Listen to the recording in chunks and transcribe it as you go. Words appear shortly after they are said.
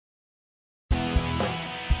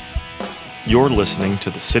You're listening to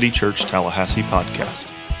the City Church Tallahassee podcast.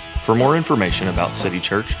 For more information about City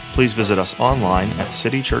Church, please visit us online at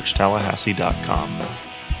citychurchtallahassee.com.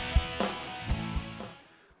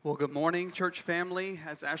 Well, good morning, church family.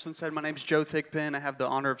 As Ashlyn said, my name is Joe Thigpen. I have the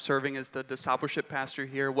honor of serving as the discipleship pastor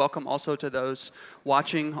here. Welcome also to those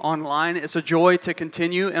watching online. It's a joy to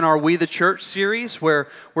continue in our We the Church series where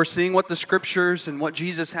we're seeing what the scriptures and what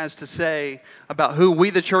Jesus has to say about who we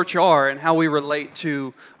the church are and how we relate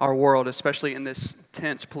to our world, especially in this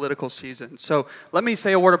tense political season. So let me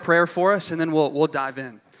say a word of prayer for us and then we'll dive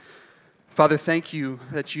in. Father, thank you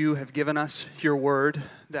that you have given us your word,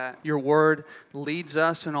 that your word leads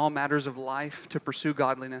us in all matters of life to pursue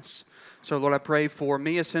godliness. So, Lord, I pray for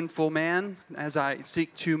me, a sinful man, as I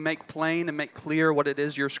seek to make plain and make clear what it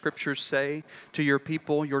is your scriptures say to your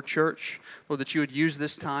people, your church. Lord, that you would use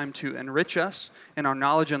this time to enrich us in our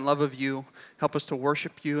knowledge and love of you. Help us to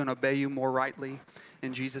worship you and obey you more rightly.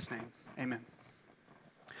 In Jesus' name, amen.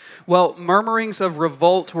 Well, murmurings of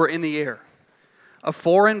revolt were in the air. A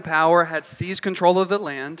foreign power had seized control of the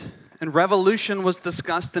land, and revolution was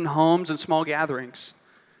discussed in homes and small gatherings.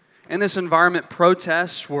 In this environment,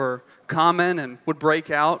 protests were common and would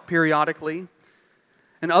break out periodically,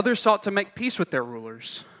 and others sought to make peace with their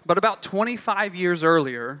rulers. But about 25 years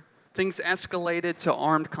earlier, things escalated to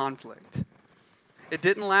armed conflict. It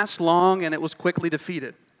didn't last long, and it was quickly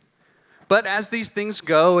defeated. But as these things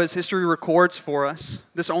go, as history records for us,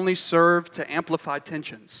 this only served to amplify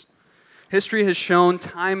tensions. History has shown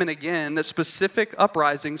time and again that specific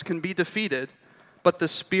uprisings can be defeated, but the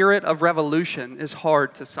spirit of revolution is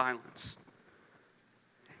hard to silence.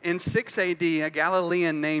 In 6 AD, a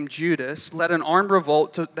Galilean named Judas led an armed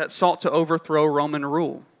revolt that sought to overthrow Roman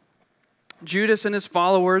rule. Judas and his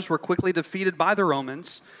followers were quickly defeated by the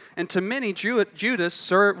Romans, and to many, Judas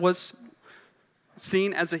was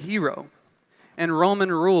seen as a hero, and Roman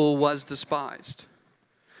rule was despised.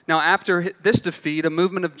 Now, after this defeat, a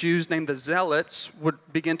movement of Jews named the Zealots would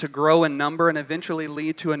begin to grow in number and eventually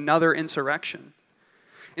lead to another insurrection.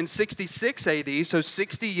 In 66 AD, so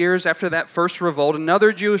 60 years after that first revolt,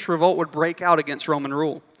 another Jewish revolt would break out against Roman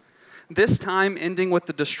rule, this time ending with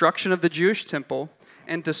the destruction of the Jewish temple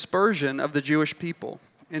and dispersion of the Jewish people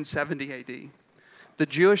in 70 AD. The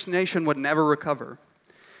Jewish nation would never recover.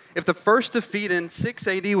 If the first defeat in 6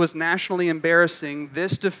 AD was nationally embarrassing,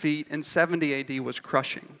 this defeat in 70 AD was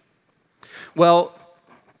crushing. Well,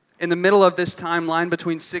 in the middle of this timeline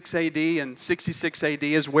between 6 AD and 66 AD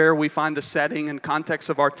is where we find the setting and context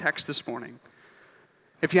of our text this morning.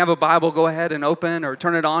 If you have a Bible, go ahead and open or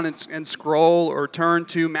turn it on and scroll or turn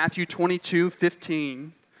to Matthew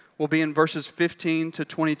 22:15. We'll be in verses 15 to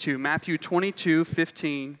 22. Matthew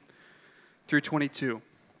 22:15 through 22.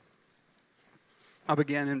 I'll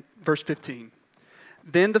begin in verse 15.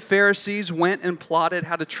 Then the Pharisees went and plotted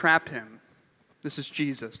how to trap him. This is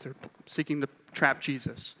Jesus. They're seeking to trap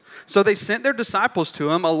Jesus. So they sent their disciples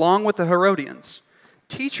to him along with the Herodians.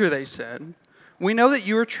 "Teacher," they said, "we know that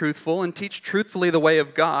you are truthful and teach truthfully the way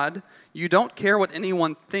of God. You don't care what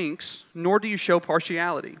anyone thinks, nor do you show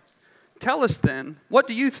partiality. Tell us then, what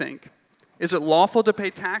do you think? Is it lawful to pay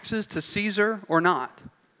taxes to Caesar or not?"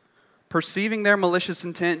 Perceiving their malicious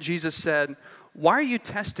intent, Jesus said, "Why are you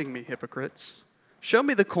testing me, hypocrites? Show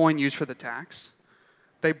me the coin used for the tax."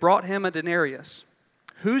 They brought him a denarius.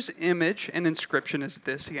 "Whose image and inscription is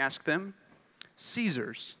this?" he asked them.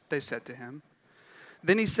 "Caesar's," they said to him.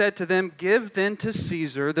 Then he said to them, "Give then to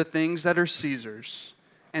Caesar the things that are Caesar's,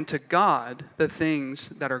 and to God the things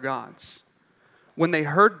that are God's." When they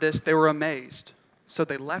heard this, they were amazed. So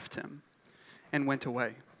they left him and went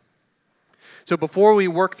away. So before we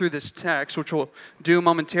work through this text, which we'll do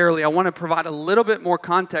momentarily, I want to provide a little bit more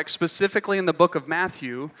context, specifically in the book of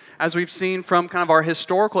Matthew. As we've seen from kind of our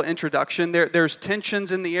historical introduction, there's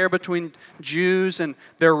tensions in the air between Jews and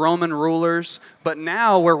their Roman rulers. But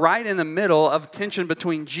now we're right in the middle of tension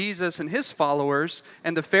between Jesus and his followers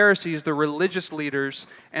and the Pharisees, the religious leaders,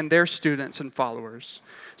 and their students and followers.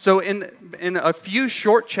 So in a few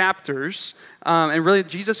short chapters, and really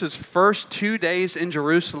Jesus' first 2 days in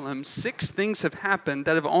Jerusalem, 6 things have happened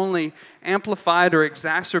that have only amplified or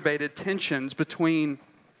exacerbated tensions between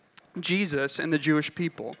Jesus and the Jewish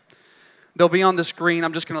people. They'll be on the screen.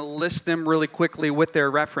 I'm just going to list them really quickly with their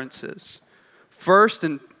references. First,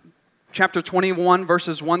 in chapter 21,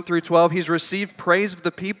 verses 1 through 12, he's received praise of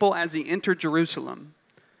the people as he entered Jerusalem.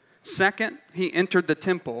 Second, he entered the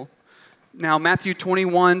temple. Now, Matthew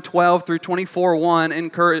 21:12 through 24:1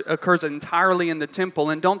 occurs entirely in the temple.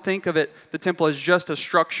 And don't think of it, the temple, as just a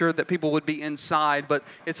structure that people would be inside, but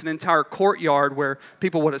it's an entire courtyard where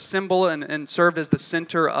people would assemble and serve as the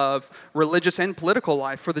center of religious and political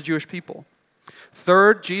life for the Jewish people.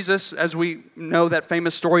 Third, Jesus, as we know that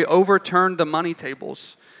famous story, overturned the money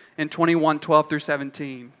tables in 21:12 through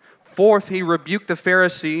 17. Fourth, he rebuked the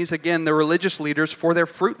Pharisees, again, the religious leaders, for their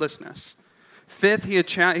fruitlessness. Fifth, he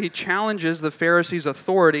challenges the Pharisees'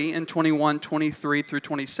 authority in 21:23 through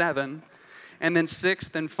 27. And then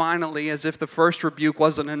sixth and finally, as if the first rebuke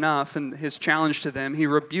wasn't enough and his challenge to them, he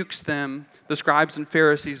rebukes them, the scribes and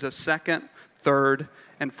Pharisees, a second, third,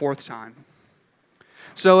 and fourth time.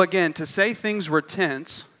 So again, to say things were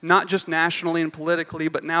tense, not just nationally and politically,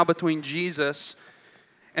 but now between Jesus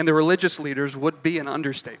and the religious leaders would be an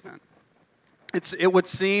understatement. It would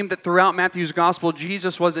seem that throughout Matthew's gospel,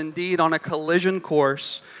 Jesus was indeed on a collision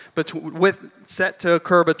course set to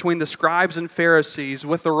occur between the scribes and Pharisees,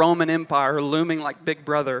 with the Roman Empire looming like Big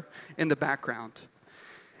Brother in the background.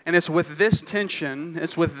 And it's with this tension,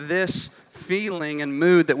 it's with this feeling and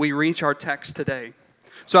mood that we reach our text today.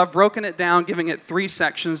 So I've broken it down, giving it 3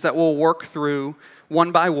 sections that we'll work through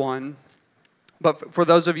one by one. But for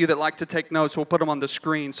those of you that like to take notes, we'll put them on the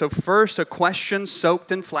screen. So first, a question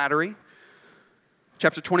soaked in flattery.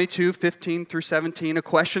 Chapter 22, 15 through 17, a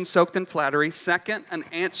question soaked in flattery. Second, an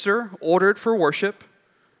answer ordered for worship,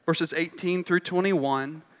 verses 18 through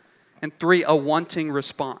 21. And 3, a wanting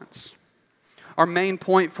response. Our main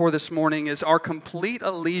point for this morning is our complete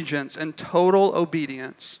allegiance and total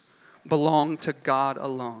obedience belong to God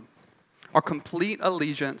alone. Our complete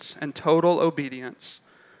allegiance and total obedience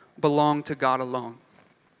belong to God alone.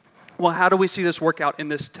 Well, how do we see this work out in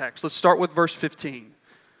this text? Let's start with verse 15.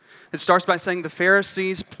 It starts by saying the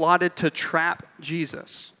Pharisees plotted to trap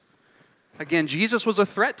Jesus. Again, Jesus was a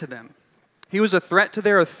threat to them. He was a threat to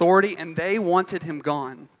their authority, and they wanted him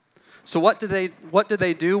gone. So what do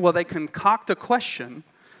they do? Well, they concoct a question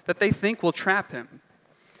that they think will trap him.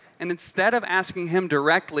 And instead of asking him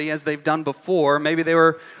directly, as they've done before, maybe they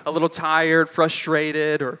were a little tired,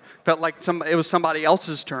 frustrated, or felt like it was somebody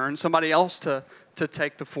else's turn, somebody else to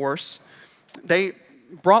take the force, they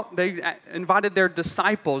invited their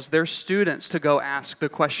disciples, their students, to go ask the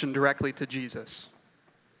question directly to Jesus.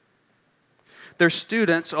 Their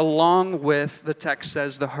students, along with, the text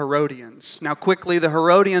says, the Herodians. Now, quickly, the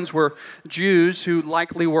Herodians were Jews who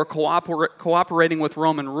likely were cooperating with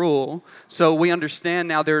Roman rule. So we understand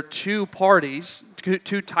now there are 2 parties, 2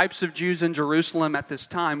 types of Jews in Jerusalem at this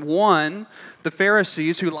time. One, the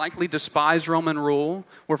Pharisees, who likely despised Roman rule,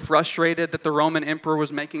 were frustrated that the Roman emperor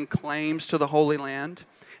was making claims to the Holy Land.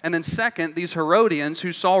 And then second, these Herodians,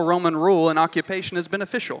 who saw Roman rule and occupation as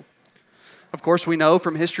beneficial. Of course, we know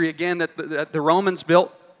from history again that the Romans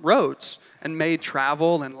built roads and made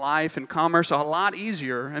travel and life and commerce a lot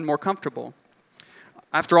easier and more comfortable.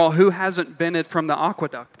 After all, who hasn't benefited from the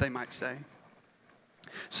aqueduct, they might say?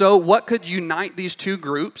 So what could unite these 2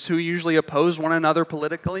 groups who usually oppose one another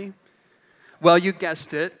politically? Well, you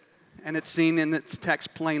guessed it, and it's seen in its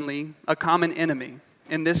text plainly, a common enemy,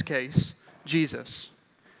 in this case, Jesus.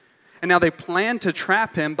 And now they plan to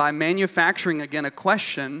trap him by manufacturing, again, a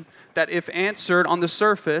question that, if answered on the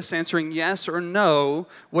surface, answering yes or no,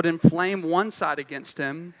 would inflame one side against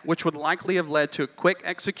him, which would likely have led to a quick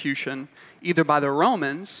execution either by the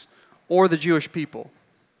Romans or the Jewish people.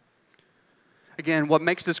 Again, what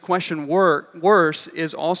makes this question worse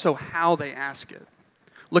is also how they ask it.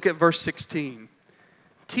 Look at verse 16.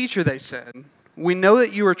 "Teacher," they said, "we know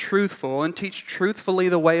that you are truthful and teach truthfully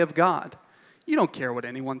the way of God. You don't care what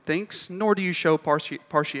anyone thinks, nor do you show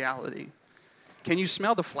partiality." Can you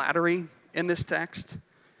smell the flattery in this text?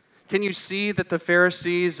 Can you see that the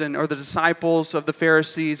Pharisees or the disciples of the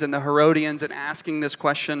Pharisees and the Herodians, in asking this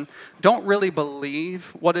question, don't really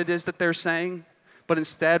believe what it is that they're saying, but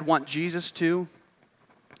instead want Jesus to?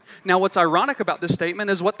 Now, what's ironic about this statement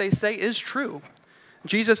is what they say is true.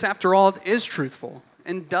 Jesus, after all, is truthful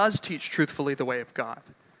and does teach truthfully the way of God.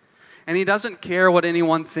 And he doesn't care what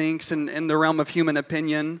anyone thinks in the realm of human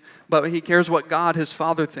opinion, but he cares what God, his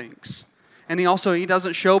Father, thinks. And he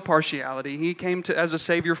doesn't show partiality. He came as a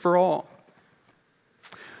Savior for all.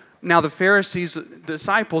 Now, the Pharisees, the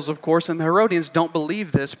disciples, of course, and the Herodians don't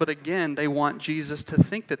believe this, but again, they want Jesus to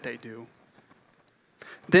think that they do.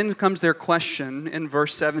 Then comes their question in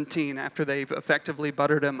verse 17, after they've effectively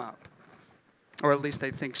buttered him up. Or at least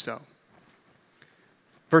they think so.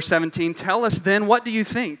 Verse 17, "Tell us then, what do you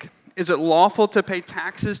think? Is it lawful to pay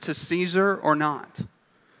taxes to Caesar or not?"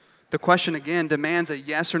 The question again demands a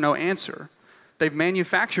yes or no answer. They've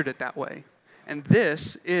manufactured it that way. And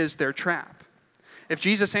this is their trap. If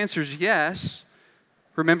Jesus answers yes,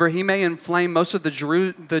 remember, he may inflame most of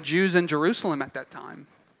the Jews in Jerusalem at that time.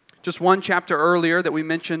 Just one chapter earlier that we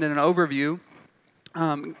mentioned in an overview,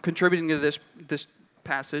 contributing to this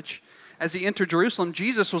passage, as he entered Jerusalem,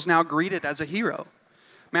 Jesus was now greeted as a hero.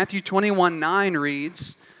 Matthew 21:9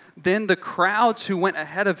 reads, "Then the crowds who went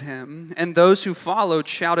ahead of him and those who followed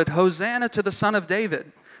shouted, 'Hosanna to the Son of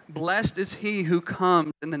David. Blessed is he who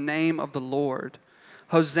comes in the name of the Lord.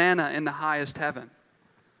 Hosanna in the highest heaven.'"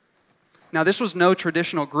 Now, this was no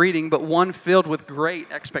traditional greeting, but one filled with great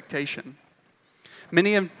expectation.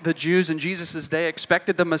 Many of the Jews in Jesus' day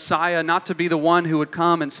expected the Messiah not to be the one who would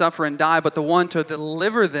come and suffer and die, but the one to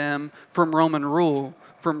deliver them from Roman rule,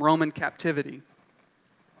 from Roman captivity.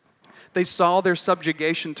 They saw their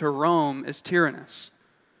subjugation to Rome as tyrannous.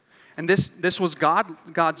 And this was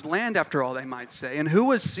God's land, after all, they might say. And who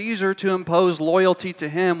was Caesar to impose loyalty to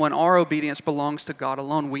him when our obedience belongs to God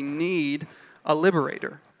alone? We need a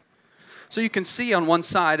liberator. So you can see on one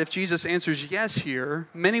side, if Jesus answers yes here,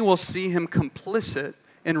 many will see him complicit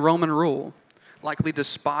in Roman rule, likely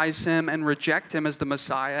despise him and reject him as the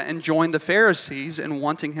Messiah and join the Pharisees in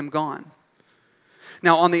wanting him gone.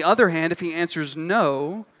 Now, on the other hand, if he answers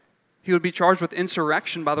no, he would be charged with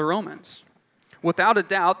insurrection by the Romans. Without a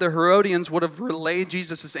doubt, the Herodians would have relayed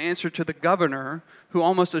Jesus' answer to the governor, who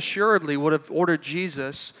almost assuredly would have ordered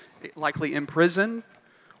Jesus likely imprisoned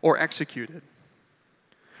or executed.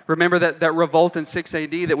 Remember that revolt in 6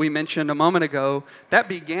 AD that we mentioned a moment ago, that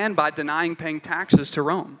began by denying paying taxes to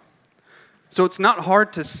Rome. So it's not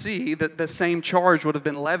hard to see that the same charge would have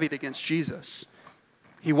been levied against Jesus.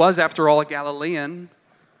 He was, after all, a Galilean,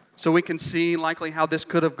 so we can see likely how this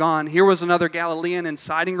could have gone. Here was another Galilean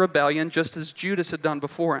inciting rebellion, just as Judas had done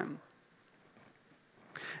before him.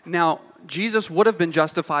 Now, Jesus would have been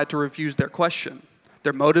justified to refuse their question.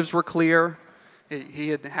 Their motives were clear. He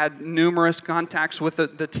had had numerous contacts with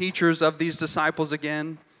the teachers of these disciples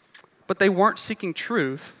again, but they weren't seeking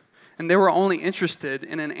truth, and they were only interested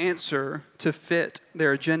in an answer to fit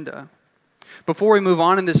their agenda. Before we move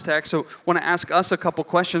on in this text, I want to ask us a couple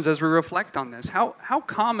questions as we reflect on this. How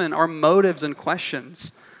common are motives and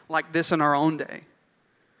questions like this in our own day?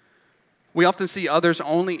 We often see others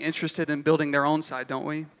only interested in building their own side, don't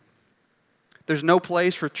we? There's no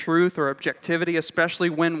place for truth or objectivity, especially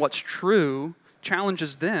when what's true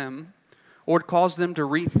challenges them or would cause them to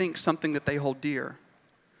rethink something that they hold dear.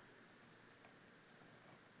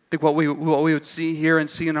 I think what we would see here and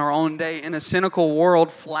see in our own day, in a cynical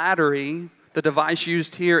world, flattery, the device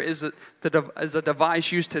used here is a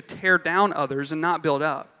device used to tear down others and not build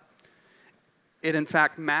up. It, in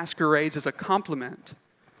fact, masquerades as a compliment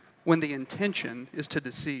when the intention is to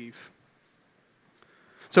deceive.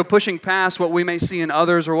 So pushing past what we may see in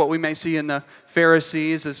others or what we may see in the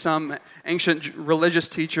Pharisees as some ancient religious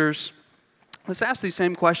teachers, let's ask these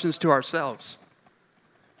same questions to ourselves.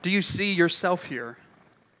 Do you see yourself here?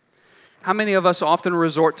 How many of us often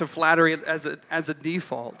resort to flattery as a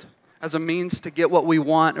default, as a means to get what we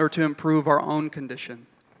want or to improve our own condition?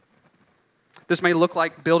 This may look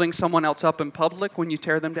like building someone else up in public when you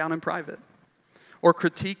tear them down in private, or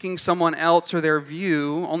critiquing someone else or their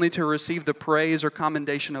view only to receive the praise or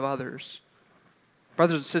commendation of others.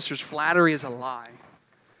 Brothers and sisters, flattery is a lie.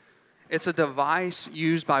 It's a device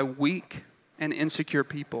used by weak and insecure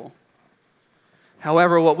people.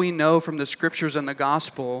 However, what we know from the scriptures and the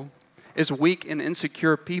gospel is weak and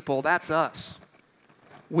insecure people, that's us.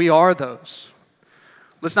 We are those.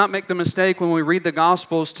 Let's not make the mistake when we read the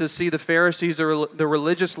Gospels to see the Pharisees or the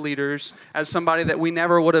religious leaders as somebody that we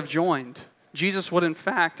never would have joined. Jesus would, in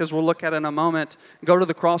fact, as we'll look at in a moment, go to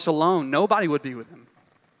the cross alone. Nobody would be with him.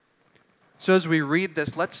 So as we read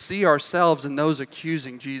this, let's see ourselves in those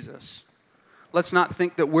accusing Jesus. Let's not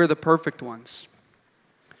think that we're the perfect ones.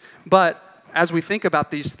 But as we think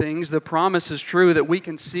about these things, the promise is true that we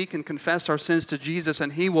can seek and confess our sins to Jesus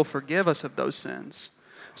and he will forgive us of those sins.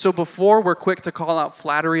 So before we're quick to call out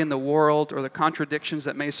flattery in the world or the contradictions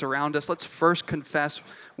that may surround us, let's first confess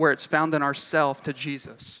where it's found in ourselves to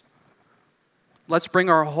Jesus. Let's bring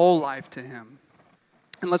our whole life to him.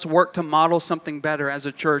 And let's work to model something better as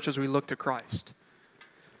a church as we look to Christ.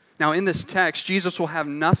 Now in this text, Jesus will have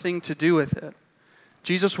nothing to do with it.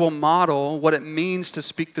 Jesus will model what it means to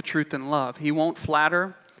speak the truth in love. He won't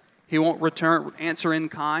flatter. He won't answer in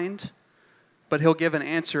kind. But he'll give an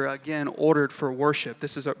answer, again, ordered for worship.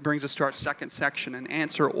 This brings us to our second section, an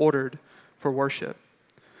answer ordered for worship.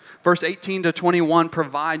 Verse 18 to 21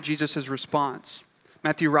 provide Jesus' response.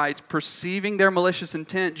 Matthew writes, perceiving their malicious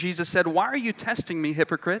intent, Jesus said, "Why are you testing me,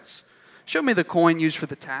 hypocrites? Show me the coin used for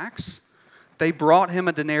the tax." They brought him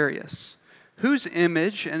a denarius. "Whose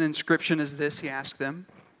image and inscription is this?" he asked them.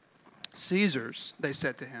 "Caesar's," they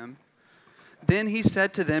said to him. Then he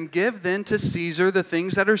said to them, "Give then to Caesar the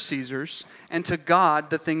things that are Caesar's, and to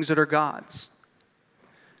God the things that are God's."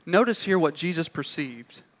 Notice here what Jesus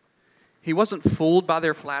perceived. He wasn't fooled by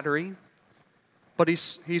their flattery, but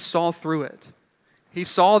he saw through it. He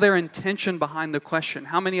saw their intention behind the question.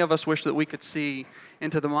 How many of us wish that we could see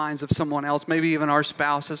into the minds of someone else, maybe even our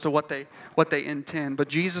spouse, as to what they intend? But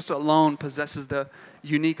Jesus alone possesses the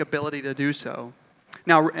unique ability to do so.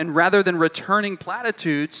 Now, and rather than returning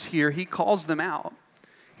platitudes here, he calls them out.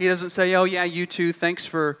 He doesn't say, "Oh yeah, you two, thanks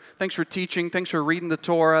for teaching, thanks for reading the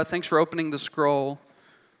Torah, thanks for opening the scroll."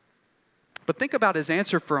 But think about his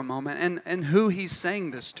answer for a moment and who he's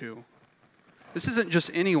saying this to. This isn't just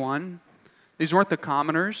anyone. These weren't the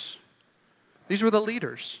commoners. These were the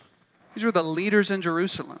leaders. These were the leaders in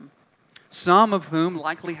Jerusalem, some of whom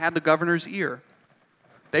likely had the governor's ear.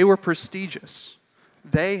 They were prestigious.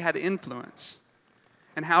 They had influence.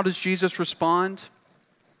 And how does Jesus respond?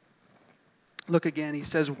 Look again, he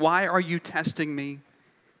says, "Why are you testing me,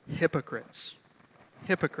 hypocrites?"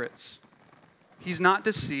 Hypocrites. He's not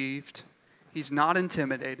deceived. He's not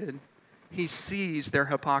intimidated. He sees their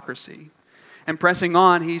hypocrisy. And pressing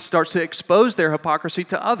on, he starts to expose their hypocrisy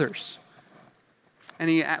to others.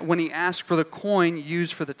 And when he asked for the coin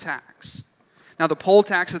used for the tax. Now, the poll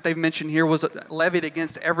tax that they've mentioned here was levied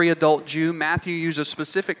against every adult Jew. Matthew uses a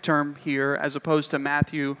specific term here as opposed to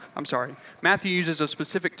Matthew uses a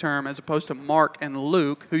specific term as opposed to Mark and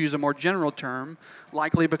Luke, who use a more general term,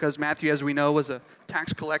 likely because Matthew, as we know, was a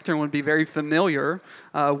tax collector and would be very familiar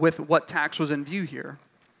with what tax was in view here.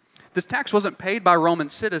 This tax wasn't paid by Roman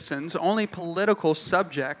citizens, only political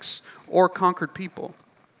subjects or conquered people.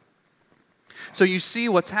 So you see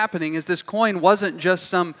what's happening is this coin wasn't just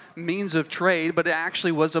some means of trade, but it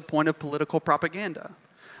actually was a point of political propaganda.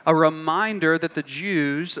 A reminder that the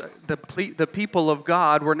Jews, the people of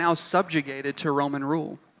God, were now subjugated to Roman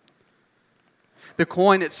rule. The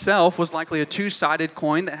coin itself was likely a two-sided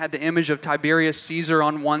coin that had the image of Tiberius Caesar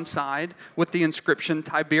on one side with the inscription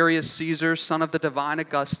Tiberius Caesar, son of the divine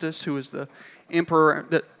Augustus, who was the emperor,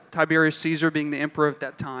 Tiberius Caesar being the emperor at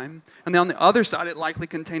that time. And then on the other side, it likely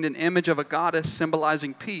contained an image of a goddess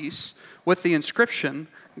symbolizing peace with the inscription,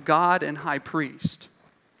 God and High Priest.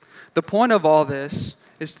 The point of all this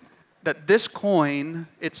is that this coin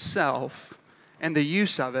itself and the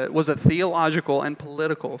use of it was a theological and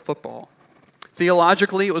political football.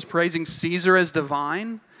 Theologically, it was praising Caesar as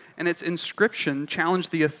divine, and its inscription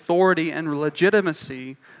challenged the authority and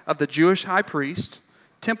legitimacy of the Jewish high priest,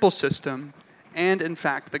 temple system, and in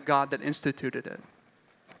fact, the God that instituted it.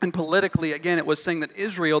 And politically, again, it was saying that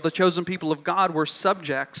Israel, the chosen people of God, were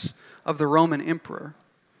subjects of the Roman emperor.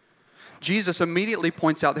 Jesus immediately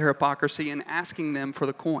points out their hypocrisy in asking them for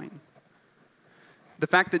the coin. The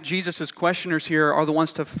fact that Jesus' questioners here are the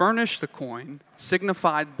ones to furnish the coin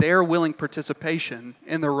signified their willing participation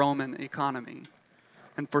in the Roman economy.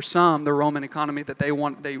 And for some, the Roman economy that they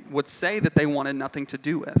would say that they wanted nothing to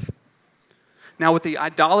do with. Now, with the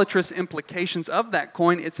idolatrous implications of that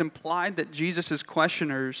coin, it's implied that Jesus'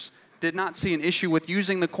 questioners did not see an issue with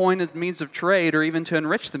using the coin as means of trade or even to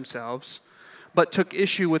enrich themselves, but took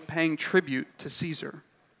issue with paying tribute to Caesar.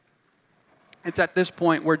 It's at this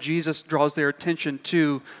point where Jesus draws their attention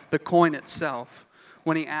to the coin itself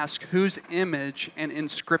when he asks, whose image and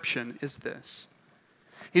inscription is this?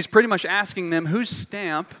 He's pretty much asking them whose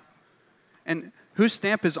stamp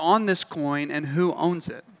is on this coin and who owns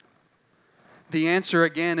it. The answer,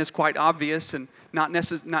 again, is quite obvious and not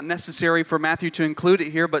necessary for Matthew to include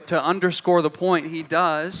it here, but to underscore the point, he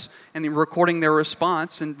does. And in recording their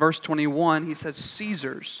response in verse 21, he says,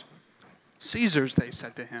 Caesar's. Caesar's, they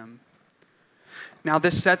said to him. Now,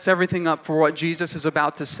 this sets everything up for what Jesus is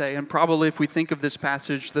about to say, and probably if we think of this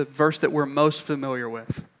passage, the verse that we're most familiar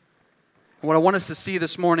with. And what I want us to see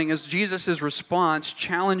this morning is Jesus' response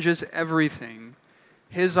challenges everything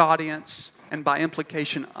his audience, and by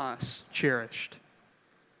implication us, cherished.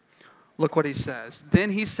 Look what he says.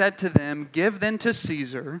 Then he said to them, give then to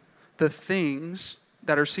Caesar the things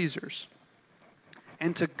that are Caesar's,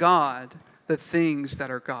 and to God the things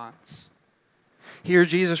that are God's. Here,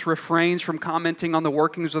 Jesus refrains from commenting on the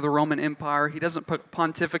workings of the Roman Empire. He doesn't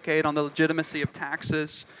pontificate on the legitimacy of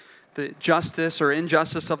taxes, the justice or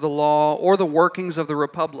injustice of the law, or the workings of the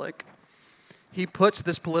republic. He puts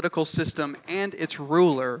this political system and its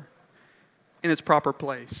ruler in its proper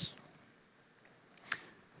place.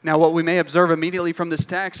 Now, what we may observe immediately from this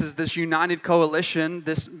text is this united coalition,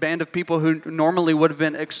 this band of people who normally would have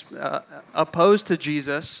been opposed to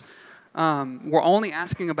Jesus, were only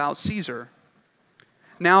asking about Caesar.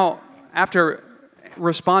 Now, after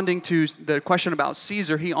responding to the question about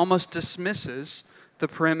Caesar, he almost dismisses the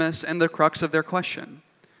premise and the crux of their question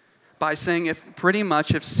by saying if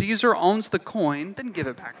Caesar owns the coin, then give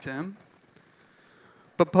it back to him.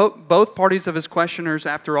 But both parties of his questioners,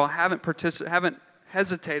 after all, haven't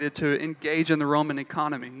hesitated to engage in the Roman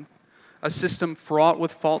economy, a system fraught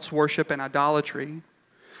with false worship and idolatry.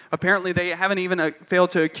 Apparently, they haven't even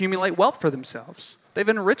failed to accumulate wealth for themselves. They've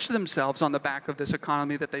enriched themselves on the back of this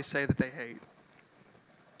economy that they say that they hate.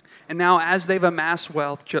 And now, as they've amassed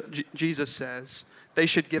wealth, Jesus says, they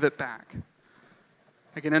should give it back.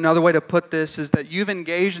 Again, another way to put this is that you've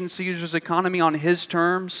engaged in Caesar's economy on his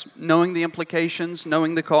terms, knowing the implications,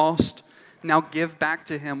 knowing the cost. Now give back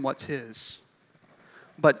to him what's his.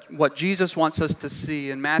 But what Jesus wants us to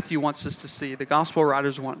see, and Matthew wants us to see, the gospel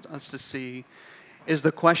writers want us to see, is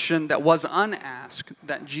the question that was unasked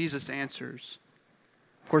that Jesus answers.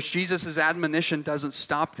 Of course, Jesus' admonition doesn't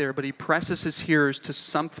stop there, but he presses his hearers to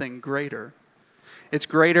something greater. It's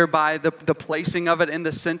greater by the placing of it in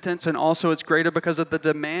the sentence, and also it's greater because of the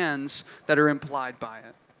demands that are implied by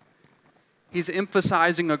it. He's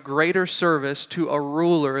emphasizing a greater service to a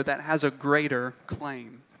ruler that has a greater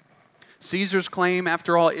claim. Caesar's claim,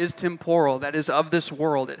 after all, is temporal, that is of this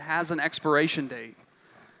world. It has an expiration date.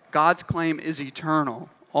 God's claim is eternal,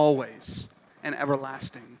 always, and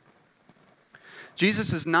everlasting.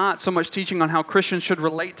 Jesus is not so much teaching on how Christians should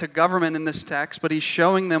relate to government in this text, but he's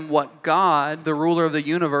showing them what God, the ruler of the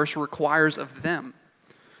universe, requires of them.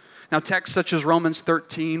 Now, texts such as Romans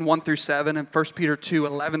 13, 1 through 7, and 1 Peter 2,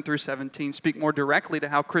 11 through 17 speak more directly to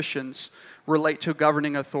how Christians relate to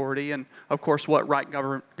governing authority and, of course, what right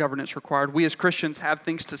governance required. We as Christians have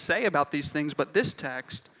things to say about these things, but this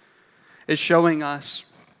text is showing us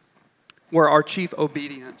where our chief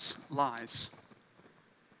obedience lies.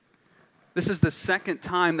 This is the second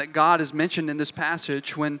time that God is mentioned in this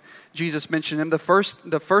passage when Jesus mentioned him. The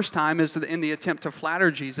first time is in the attempt to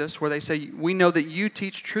flatter Jesus, where they say, we know that you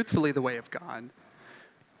teach truthfully the way of God.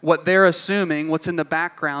 What they're assuming, what's in the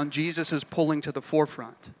background, Jesus is pulling to the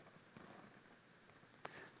forefront.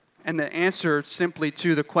 And the answer simply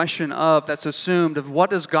to the question that's assumed of what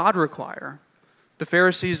does God require? The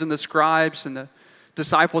Pharisees and the scribes and the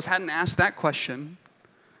disciples hadn't asked that question,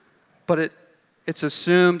 but it's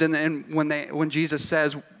assumed, and when Jesus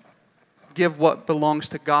says, give what belongs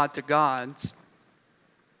to God's,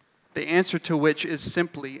 the answer to which is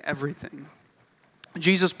simply everything.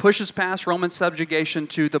 Jesus pushes past Roman subjugation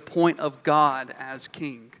to the point of God as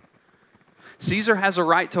king. Caesar has a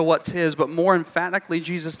right to what's his, but more emphatically,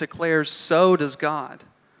 Jesus declares, so does God.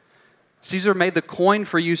 Caesar made the coin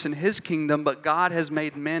for use in his kingdom, but God has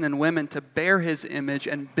made men and women to bear his image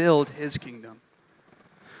and build his kingdom.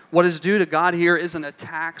 What is due to God here isn't a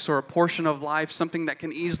tax or a portion of life, something that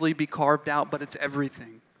can easily be carved out, but it's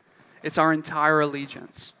everything. It's our entire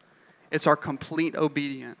allegiance. It's our complete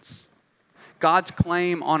obedience. God's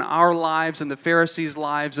claim on our lives and the Pharisees'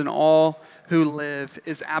 lives and all who live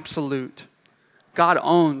is absolute. God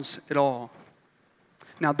owns it all.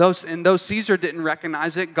 Now, though Caesar didn't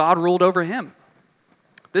recognize it, God ruled over him.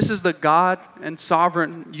 This is the God and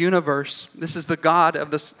sovereign universe. This is the God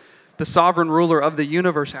of the sovereign ruler of the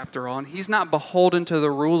universe, after all, and he's not beholden to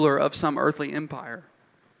the ruler of some earthly empire.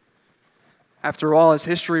 After all, as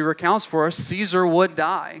history recounts for us, Caesar would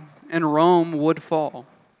die and Rome would fall.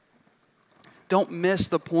 Don't miss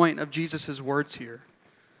the point of Jesus' words here.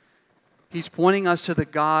 He's pointing us to the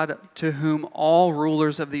God to whom all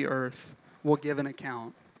rulers of the earth will give an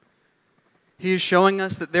account. He is showing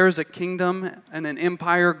us that there is a kingdom and an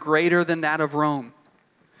empire greater than that of Rome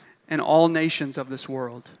and all nations of this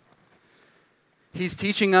world. He's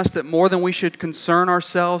teaching us that more than we should concern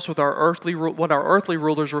ourselves with what our earthly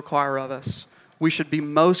rulers require of us, we should be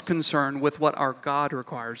most concerned with what our God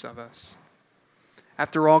requires of us.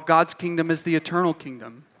 After all, God's kingdom is the eternal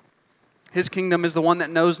kingdom. His kingdom is the one that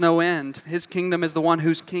knows no end. His kingdom is the one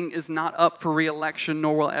whose king is not up for re-election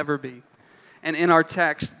nor will ever be. And in our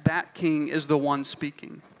text, that king is the one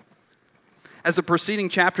speaking. As the preceding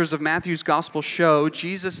chapters of Matthew's gospel show,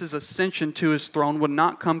 Jesus' ascension to his throne would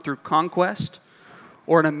not come through conquest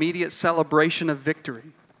or an immediate celebration of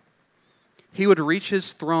victory. He wouldn't reach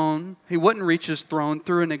his throne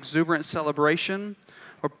through an exuberant celebration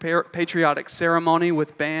or patriotic ceremony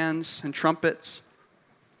with bands and trumpets.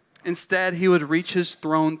 Instead, he would reach his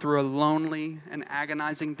throne through a lonely and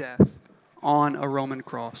agonizing death on a Roman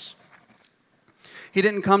cross. He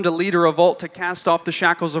didn't come to lead a revolt to cast off the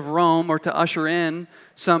shackles of Rome or to usher in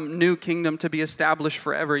some new kingdom to be established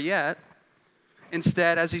forever yet.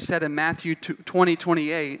 Instead, as he said in Matthew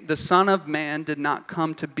 20:28, the Son of Man did not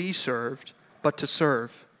come to be served, but to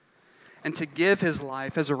serve, and to give his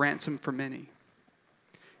life as a ransom for many.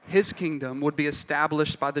 His kingdom would be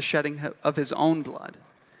established by the shedding of his own blood,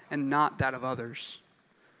 and not that of others.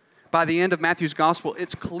 By the end of Matthew's gospel,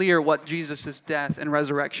 it's clear what Jesus' death and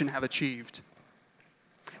resurrection have achieved.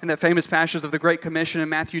 In that famous passage of the Great Commission in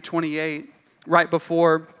Matthew 28, right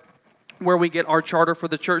before where we get our charter for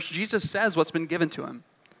the church, Jesus says what's been given to him.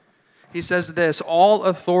 He says this, all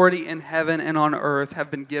authority in heaven and on earth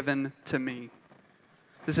have been given to me.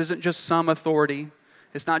 This isn't just some authority.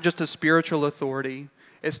 It's not just a spiritual authority.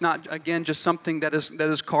 It's not, again, just something that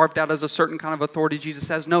is carved out as a certain kind of authority Jesus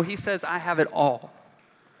says. No, he says, I have it all.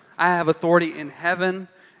 I have authority in heaven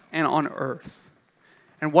and on earth.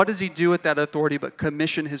 And what does he do with that authority but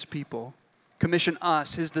commission his people? Commission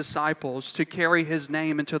us, his disciples, to carry his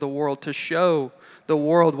name into the world, to show the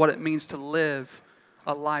world what it means to live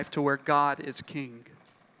a life to where God is king.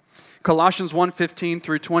 Colossians 1:15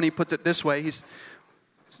 through 20 puts it this way.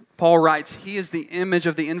 Paul writes, he is the image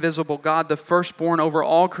of the invisible God, the firstborn over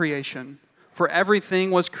all creation. For everything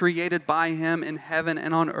was created by him in heaven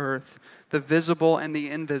and on earth, the visible and the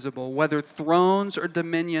invisible, whether thrones or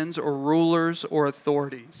dominions or rulers or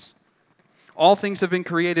authorities. All things have been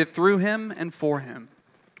created through him and for him.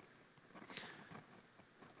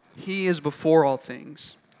 He is before all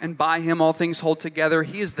things, and by him all things hold together.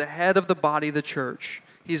 He is the head of the body, the church.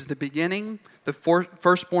 He is the beginning, the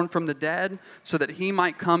firstborn from the dead, so that he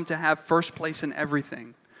might come to have first place in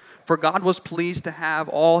everything. For God was pleased to have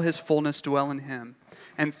all his fullness dwell in him,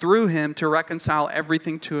 and through him to reconcile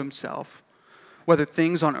everything to himself, whether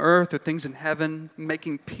things on earth or things in heaven,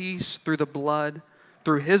 making peace through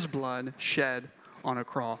his blood shed on a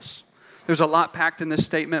cross. There's a lot packed in this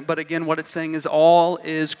statement, but again, what it's saying is all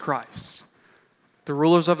is Christ. The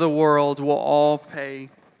rulers of the world will all pay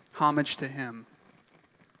homage to him.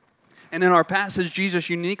 And in our passage, Jesus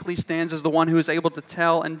uniquely stands as the one who is able to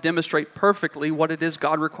tell and demonstrate perfectly what it is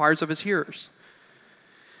God requires of his hearers.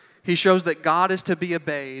 He shows that God is to be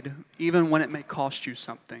obeyed even when it may cost you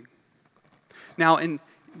something. Now, in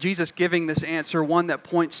Jesus giving this answer, one that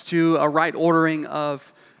points to a right ordering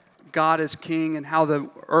of God as king and how the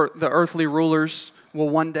earthly rulers will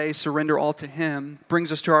one day surrender all to him,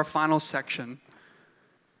 brings us to our final section,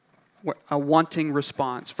 a wanting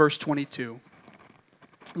response, verse 22.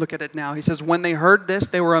 Look at it now. He says, when they heard this,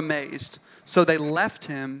 they were amazed. So they left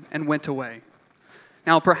him and went away.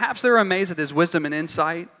 Now, perhaps they were amazed at his wisdom and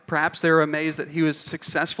insight. Perhaps they were amazed that he was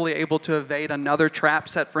successfully able to evade another trap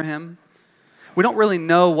set for him. We don't really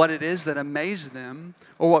know what it is that amazed them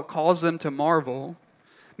or what caused them to marvel.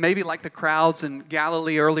 Maybe like the crowds in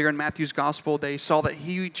Galilee earlier in Matthew's gospel, they saw that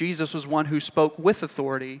Jesus, was one who spoke with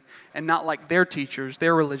authority and not like their teachers,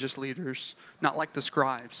 their religious leaders, not like the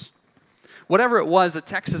scribes. Whatever it was, the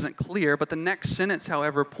text isn't clear, but the next sentence,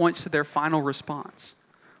 however, points to their final response.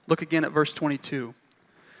 Look again at verse 22.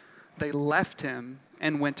 They left him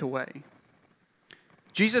and went away.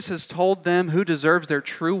 Jesus has told them who deserves their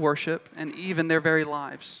true worship and even their very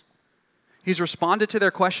lives. He's responded to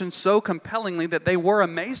their questions so compellingly that they were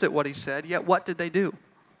amazed at what he said, yet what did they do?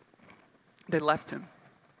 They left him.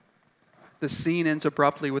 The scene ends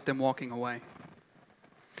abruptly with them walking away.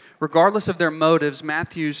 Regardless of their motives,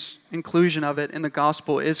 Matthew's inclusion of it in the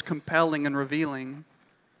gospel is compelling and revealing.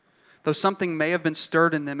 Though something may have been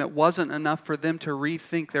stirred in them, it wasn't enough for them to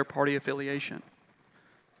rethink their party affiliation.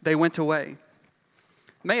 They went away.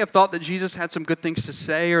 May have thought that Jesus had some good things to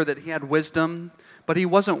say or that he had wisdom, but he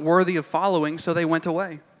wasn't worthy of following, so they went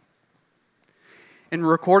away. In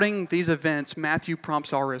recording these events, Matthew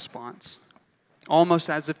prompts our response, almost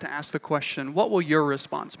as if to ask the question, what will your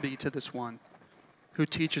response be to this one who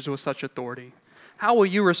teaches with such authority? How will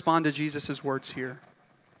you respond to Jesus' words here?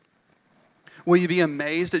 Will you be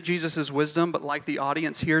amazed at Jesus' wisdom, but like the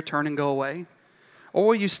audience here, turn and go away? Or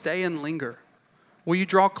will you stay and linger? Will you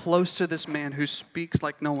draw close to this man who speaks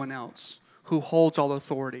like no one else, who holds all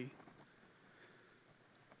authority?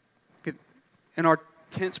 In our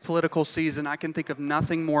tense political season, I can think of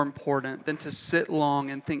nothing more important than to sit long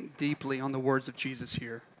and think deeply on the words of Jesus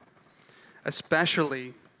here,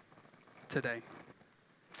 especially today.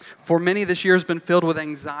 For many, this year has been filled with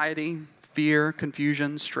anxiety, fear,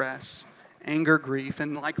 confusion, stress, anger, grief,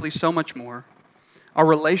 and likely so much more. Our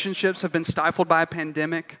relationships have been stifled by a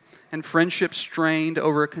pandemic and friendships strained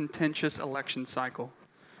over a contentious election cycle.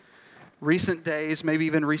 Recent days, maybe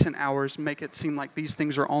even recent hours, make it seem like these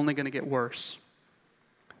things are only going to get worse.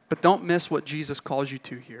 But don't miss what Jesus calls you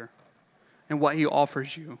to here and what he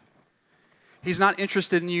offers you. He's not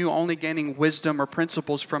interested in you only gaining wisdom or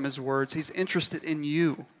principles from his words. He's interested in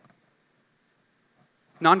you.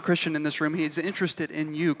 Non-Christian in this room, he's interested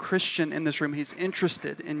in you. Christian in this room, he's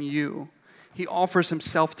interested in you. He offers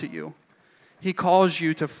himself to you. He calls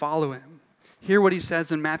you to follow him. Hear what he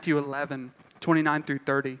says in Matthew 11, 29 through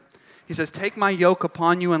 30. He says, take my yoke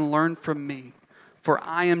upon you and learn from me, for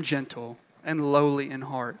I am gentle and lowly in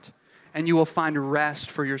heart, and you will find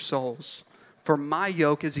rest for your souls. For my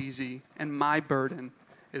yoke is easy and my burden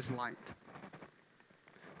is light.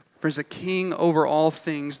 For as a king over all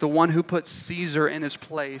things, the one who puts Caesar in his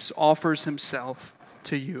place offers himself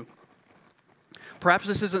to you. Perhaps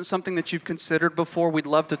this isn't something that you've considered before. We'd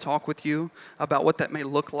love to talk with you about what that may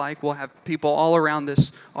look like. We'll have people all around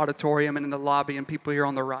this auditorium and in the lobby and people here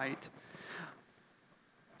on the right.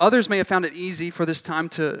 Others may have found it easy for this time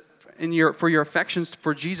for your affections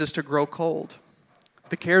for Jesus to grow cold.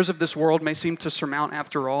 The cares of this world may seem to surmount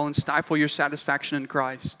after all and stifle your satisfaction in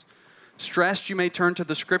Christ. Stressed, you may turn to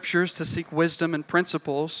the Scriptures to seek wisdom and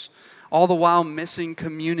principles, all the while missing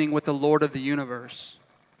communing with the Lord of the universe.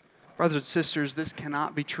 Brothers and sisters, this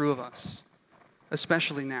cannot be true of us,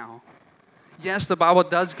 especially now. Yes, the Bible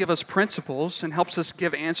does give us principles and helps us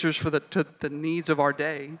give answers to the needs of our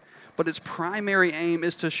day, but its primary aim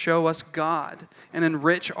is to show us God and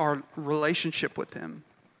enrich our relationship with Him.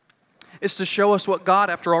 It's to show us what God,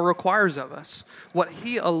 after all, requires of us, what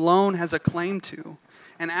He alone has a claim to.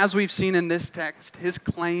 And as we've seen in this text, His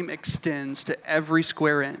claim extends to every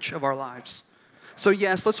square inch of our lives. So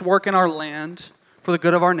yes, let's work in our land for the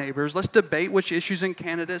good of our neighbors. Let's debate which issues and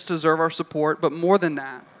candidates deserve our support. But more than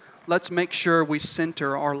that, let's make sure we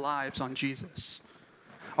center our lives on Jesus.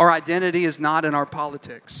 Our identity is not in our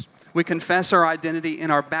politics. We confess our identity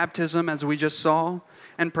in our baptism, as we just saw,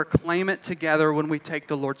 and proclaim it together when we take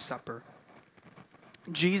the Lord's Supper.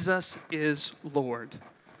 Jesus is Lord.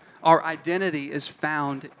 Our identity is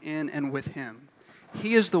found in and with Him.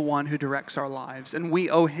 He is the one who directs our lives, and we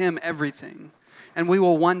owe Him everything. And we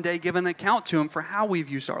will one day give an account to Him for how we've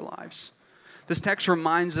used our lives. This text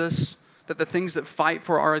reminds us that the things that fight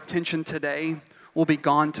for our attention today will be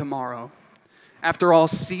gone tomorrow. After all,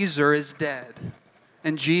 Caesar is dead,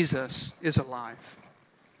 and Jesus is alive.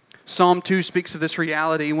 Psalm 2 speaks of this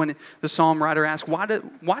reality when the psalm writer asks, why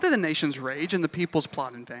do the nations rage and the peoples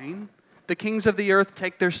plot in vain? The kings of the earth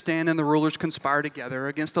take their stand and the rulers conspire together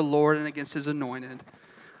against the Lord and against His anointed.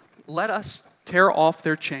 Let us tear off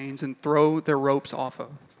their chains and throw their ropes off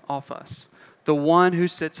us. The one who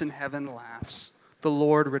sits in heaven laughs. The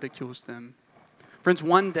Lord ridicules them. Friends,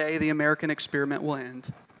 one day the American experiment will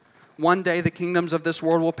end. One day the kingdoms of this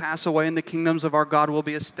world will pass away and the kingdoms of our God will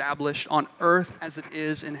be established on earth as it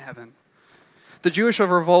is in heaven. The Jewish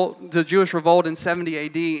revolt in 70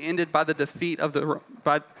 AD ended by the defeat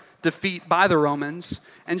by the Romans,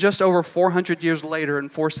 and just over 400 years later in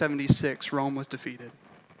 476, Rome was defeated.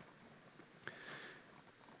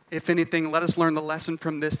 If anything, let us learn the lesson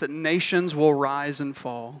from this, that nations will rise and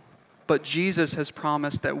fall, but Jesus has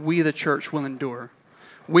promised that we, the church, will endure.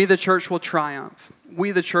 We, the church, will triumph.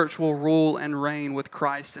 We, the church, will rule and reign with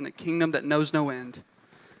Christ in a kingdom that knows no end.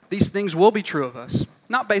 These things will be true of us,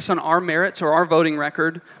 not based on our merits or our voting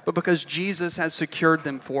record, but because Jesus has secured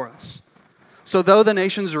them for us. So though the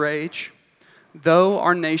nations rage, though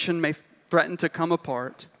our nation may threaten to come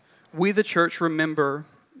apart, we, the church, remember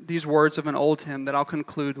these words of an old hymn that I'll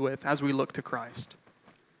conclude with as we look to Christ.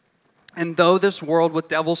 And though this world with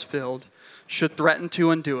devils filled should threaten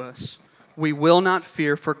to undo us, we will not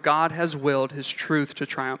fear, for God has willed His truth to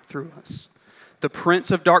triumph through us. The prince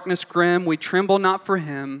of darkness grim, we tremble not for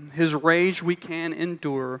him. His rage we can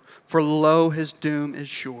endure, for lo, his doom is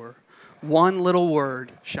sure. One little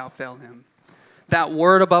word shall fail him. That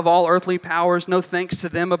word above all earthly powers, no thanks to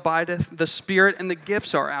them abideth. The Spirit and the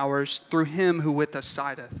gifts are ours, through Him who with us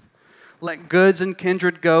sideth. Let goods and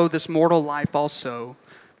kindred go, this mortal life also.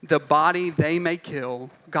 The body they may kill,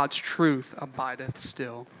 God's truth abideth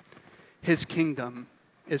still. His kingdom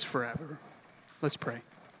is forever. Let's pray.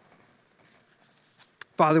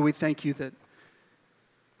 Father, we thank You that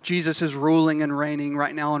Jesus is ruling and reigning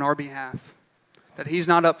right now on our behalf, that He's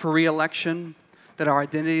not up for re-election, that our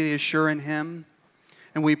identity is sure in Him.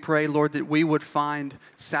 And we pray, Lord, that we would find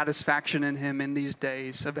satisfaction in Him in these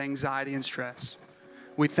days of anxiety and stress.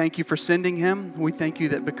 We thank You for sending Him. We thank You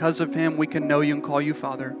that because of Him, we can know You and call You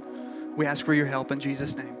Father. We ask for Your help in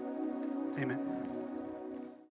Jesus' name. Amen.